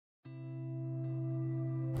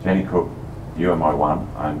Jenny Cook, you are my one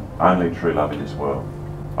and only true love in this world.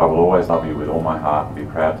 I will always love you with all my heart and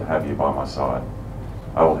be proud to have you by my side.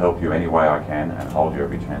 I will help you any way I can and hold you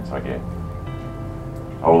every chance I get.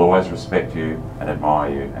 I will always respect you and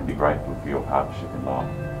admire you and be grateful for your partnership in life.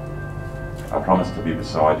 I promise to be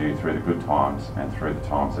beside you through the good times and through the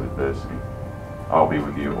times of adversity. I will be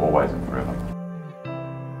with you always and forever.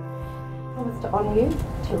 I promise to honour you,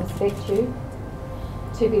 to respect you,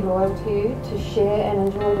 to be loyal to you, to share and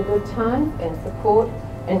enjoy the good times and support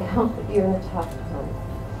and comfort you in the tough times.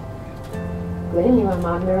 Glen, you are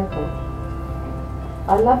my miracle.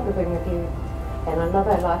 I love living with you and I love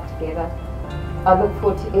our life together. I look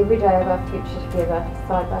forward to every day of our future together,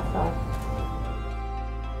 side by side.